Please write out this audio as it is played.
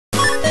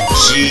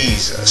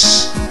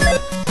Jesus.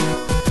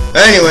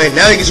 Anyway,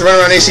 now he gets to run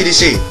around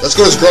ACDC. Let's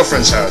go to his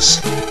girlfriend's house.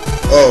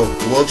 Oh,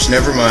 whoops,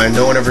 never mind.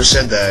 No one ever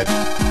said that.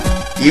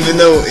 Even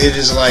though it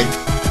is, like,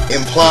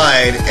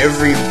 implied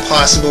every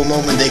possible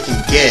moment they can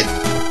get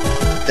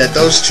that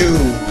those two,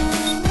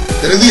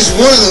 that at least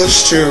one of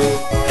those two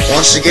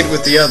wants to get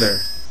with the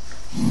other.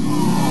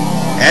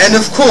 And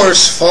of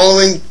course,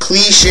 following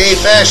cliche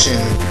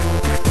fashion,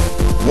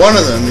 one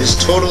of them is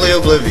totally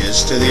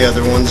oblivious to the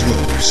other one's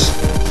moves.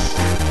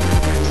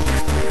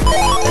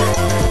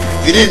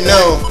 If you didn't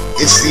know,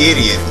 it's the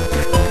idiot,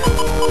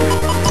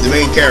 the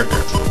main character.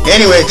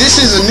 Anyway, this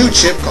is a new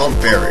chip called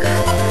Barrier.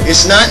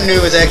 It's not new,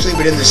 it's actually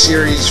been in the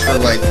series for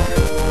like,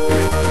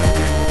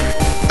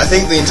 I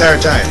think the entire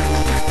time.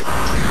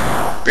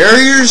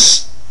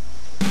 Barriers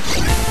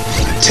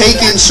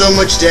take in so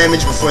much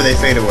damage before they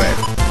fade away.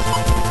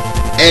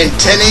 And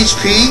 10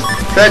 HP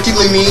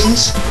practically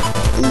means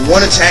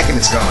one attack and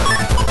it's gone.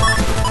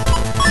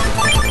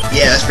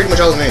 Yeah, that's pretty much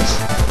all it means.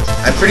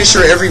 I'm pretty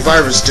sure every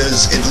virus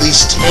does at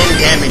least 10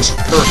 damage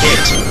per hit.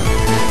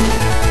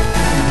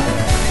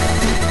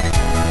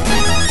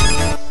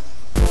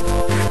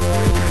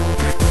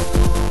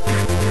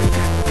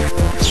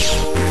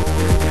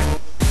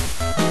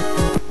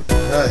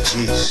 Oh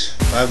jeez,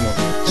 5 more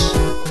minutes.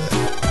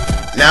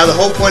 Now the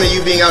whole point of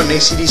you being out in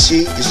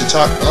ACDC is to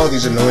talk to all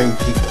these annoying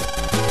people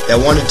that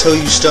want to tell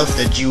you stuff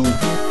that you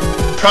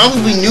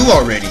probably knew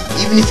already,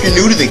 even if you're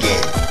new to the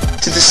game,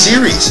 to the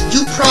series.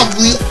 You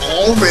probably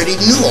already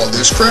knew all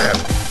this crap,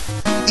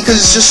 because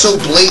it's just so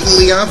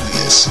blatantly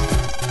obvious.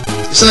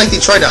 It's not like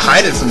they tried to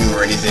hide it from you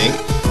or anything.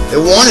 They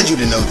wanted you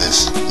to know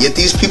this, yet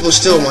these people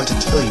still want to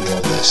tell you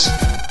all this.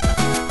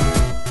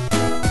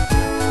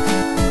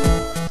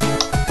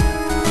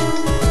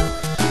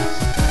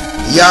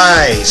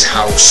 Yai's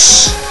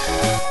house.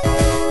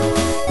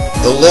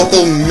 The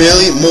local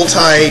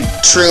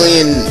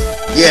multi-trillion...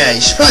 Yeah,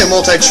 she's probably a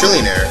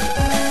multi-trillionaire.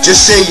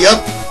 Just say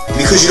yup,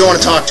 because you don't want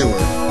to talk to her.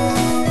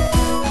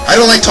 I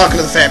don't like talking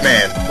to the fat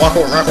man. Rock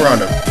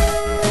around him.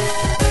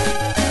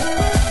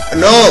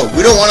 No,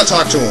 we don't want to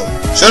talk to him.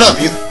 Shut up,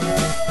 you...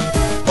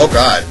 Oh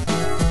god.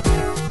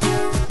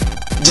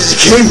 Did the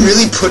game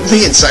really put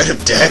me inside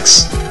of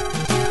Dex?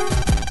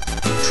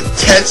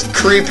 That's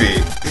creepy.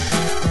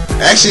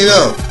 Actually,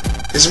 no.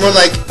 It's more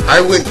like I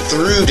went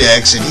through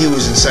Dex and he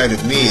was inside of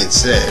me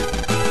instead.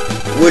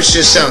 Which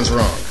just sounds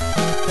wrong.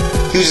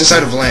 He was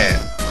inside of Lan.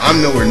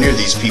 I'm nowhere near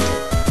these people.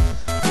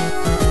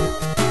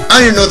 I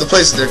don't even know what the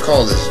place that they're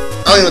called is.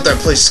 I don't even know what that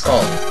place is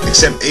called.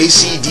 Except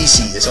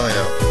ACDC, that's all I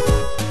know.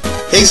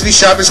 Higsby's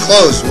shop is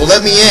closed. Well,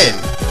 let me in.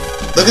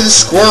 Look at the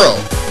squirrel.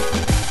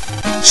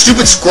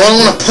 Stupid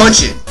squirrel, I want to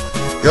punch it.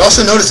 You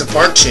also notice a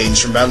part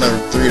change from Battle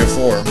Network 3 to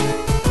 4.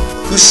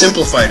 Who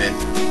simplified it?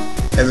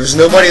 And there's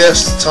nobody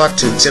else to talk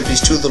to except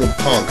these two little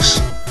punks.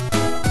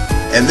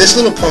 And this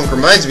little punk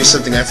reminds me of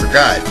something I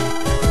forgot.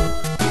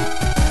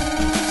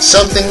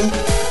 Something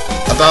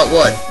about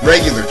what?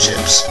 Regular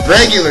chips.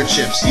 Regular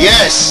chips,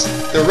 yes!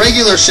 The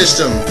regular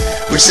system,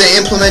 which they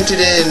implemented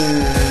in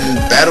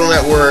Battle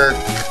Network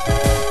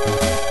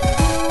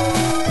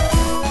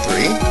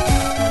 3?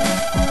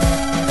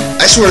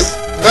 I swear,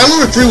 Battle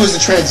Network 3 was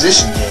the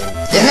transition game.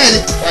 It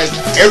had, like,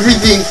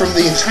 everything from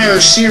the entire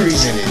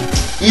series in it.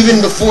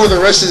 Even before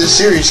the rest of the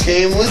series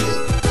came with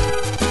it.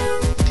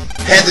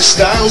 Had the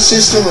style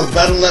system of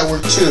Battle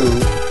Network 2.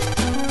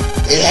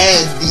 It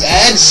had the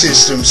ad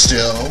system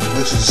still,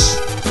 which is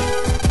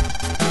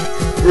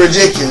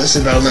ridiculous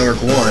in Battle Network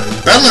 1.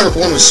 Battle Network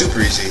 1 was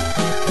super easy.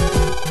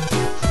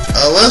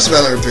 What else did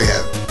Battle Network 3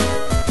 have?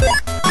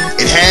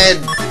 It had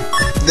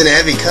the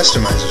Navi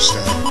customizer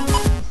stuff.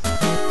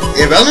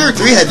 Yeah, Battle Network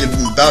 3 had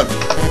about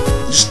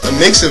just a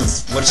mix of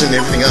what's in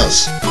everything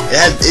else.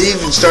 It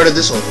even started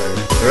this whole thing,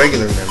 the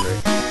regular memory.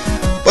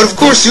 But of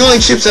course, the only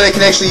chips that I can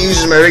actually use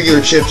as my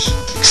regular chips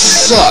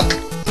suck.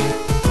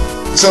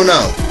 So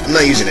no, I'm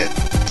not using it.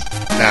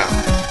 Now,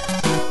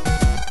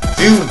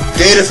 view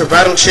data for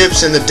battle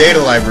chips in the data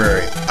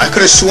library. I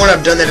could have sworn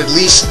I've done that at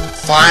least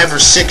 5 or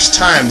 6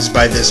 times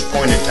by this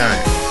point in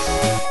time.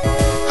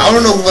 I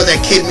don't know what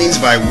that kid means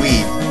by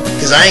weeb,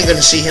 because I ain't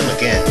gonna see him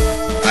again,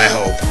 I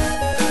hope.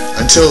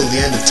 Until the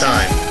end of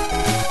time.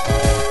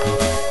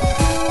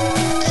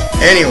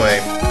 Anyway,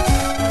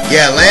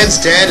 yeah,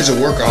 Lan's dad is a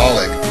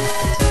workaholic.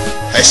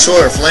 I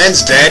swear, if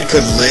Lan's dad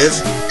could live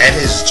at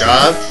his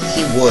job,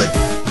 he would.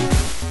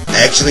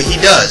 Actually, he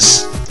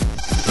does.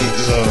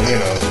 So, you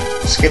know,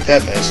 skip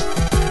that mess.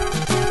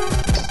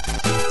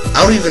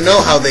 I don't even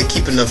know how they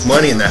keep enough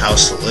money in the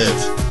house to live.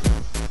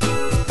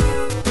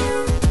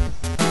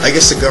 I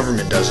guess the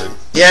government does it.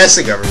 Yeah, it's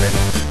the government.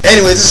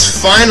 Anyway, this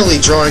is finally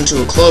drawing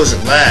to a close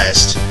at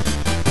last.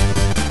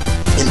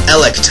 In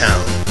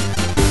ElecTown.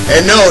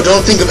 And no,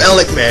 don't think of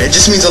Elec Man, it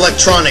just means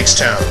Electronics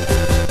Town.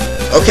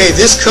 Okay,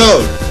 this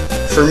code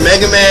for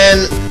Mega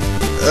Man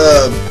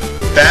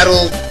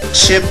Battle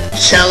Chip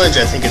Challenge,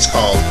 I think it's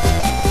called,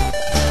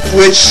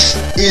 which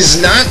is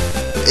not,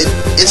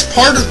 it's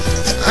part of,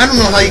 I don't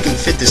know how you can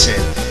fit this in.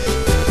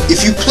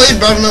 If you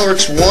played Battle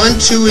Networks 1,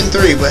 2, and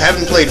 3, but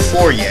haven't played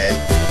 4 yet,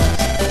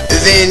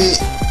 then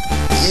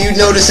you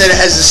notice that it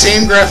has the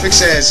same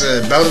graphics as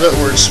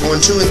Battle.Works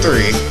 1, 2, and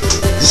 3.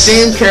 The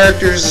same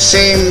characters, the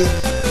same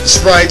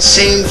sprites,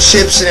 same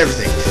chips and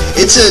everything.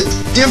 It's a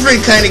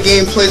different kind of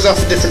game, plays off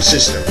a different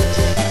system.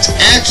 It's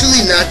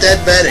actually not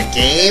that bad a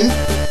game,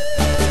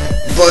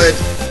 but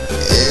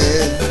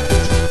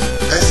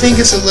I think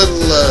it's a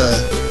little,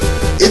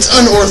 it's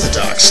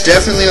unorthodox.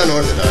 Definitely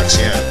unorthodox,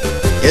 yeah.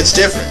 It's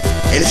different.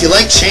 And if you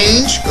like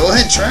change, go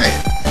ahead, try it.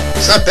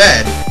 It's not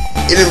bad.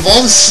 It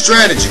involves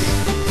strategy.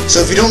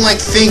 So if you don't like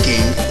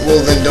thinking,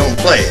 well then don't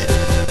play it.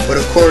 But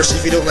of course,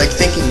 if you don't like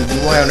thinking,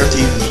 then why on earth are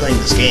you even playing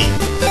this game?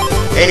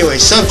 Anyway,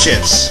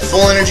 sub-chips.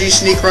 Full energy,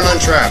 sneak run on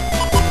trap.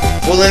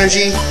 Full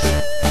energy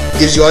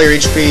gives you all your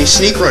HP.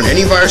 Sneak run.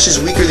 Any viruses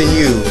weaker than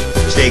you,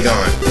 stay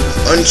gone.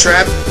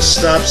 Untrap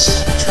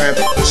stops trap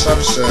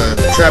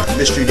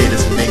mystery data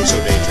from being so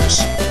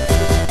dangerous.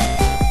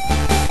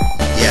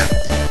 Yeah.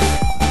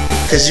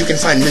 Because you can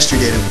find mystery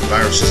data with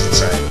viruses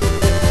inside.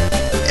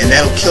 And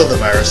that'll kill the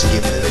virus and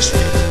give you the mystery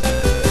data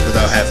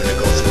without having to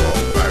go through all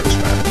the virus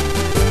battle.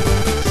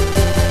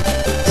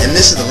 And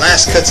this is the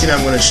last cutscene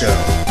I'm going to show.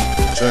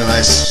 Join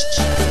last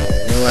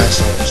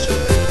almost to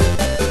it.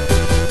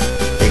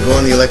 They go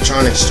in the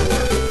electronics store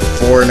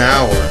for an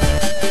hour.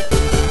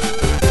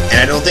 And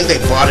I don't think they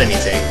bought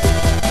anything.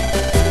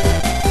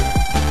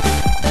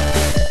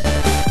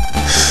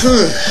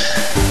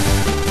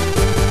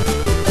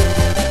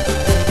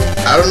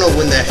 I don't know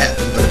when that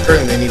happened, but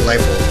apparently they need light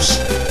bulbs.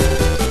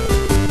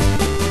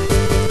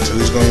 So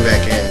he's going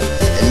back in.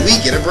 And we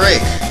get a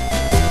break.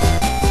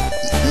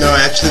 No,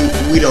 actually,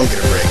 we don't get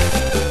a break.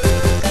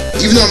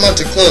 Even though I'm about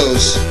to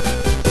close,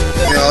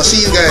 you know, I'll see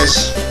you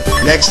guys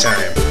next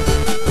time.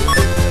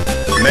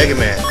 Mega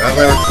Man,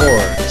 Battle.Works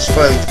 4. It's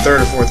probably the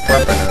 3rd or 4th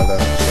part by now, though.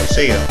 So,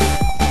 see ya.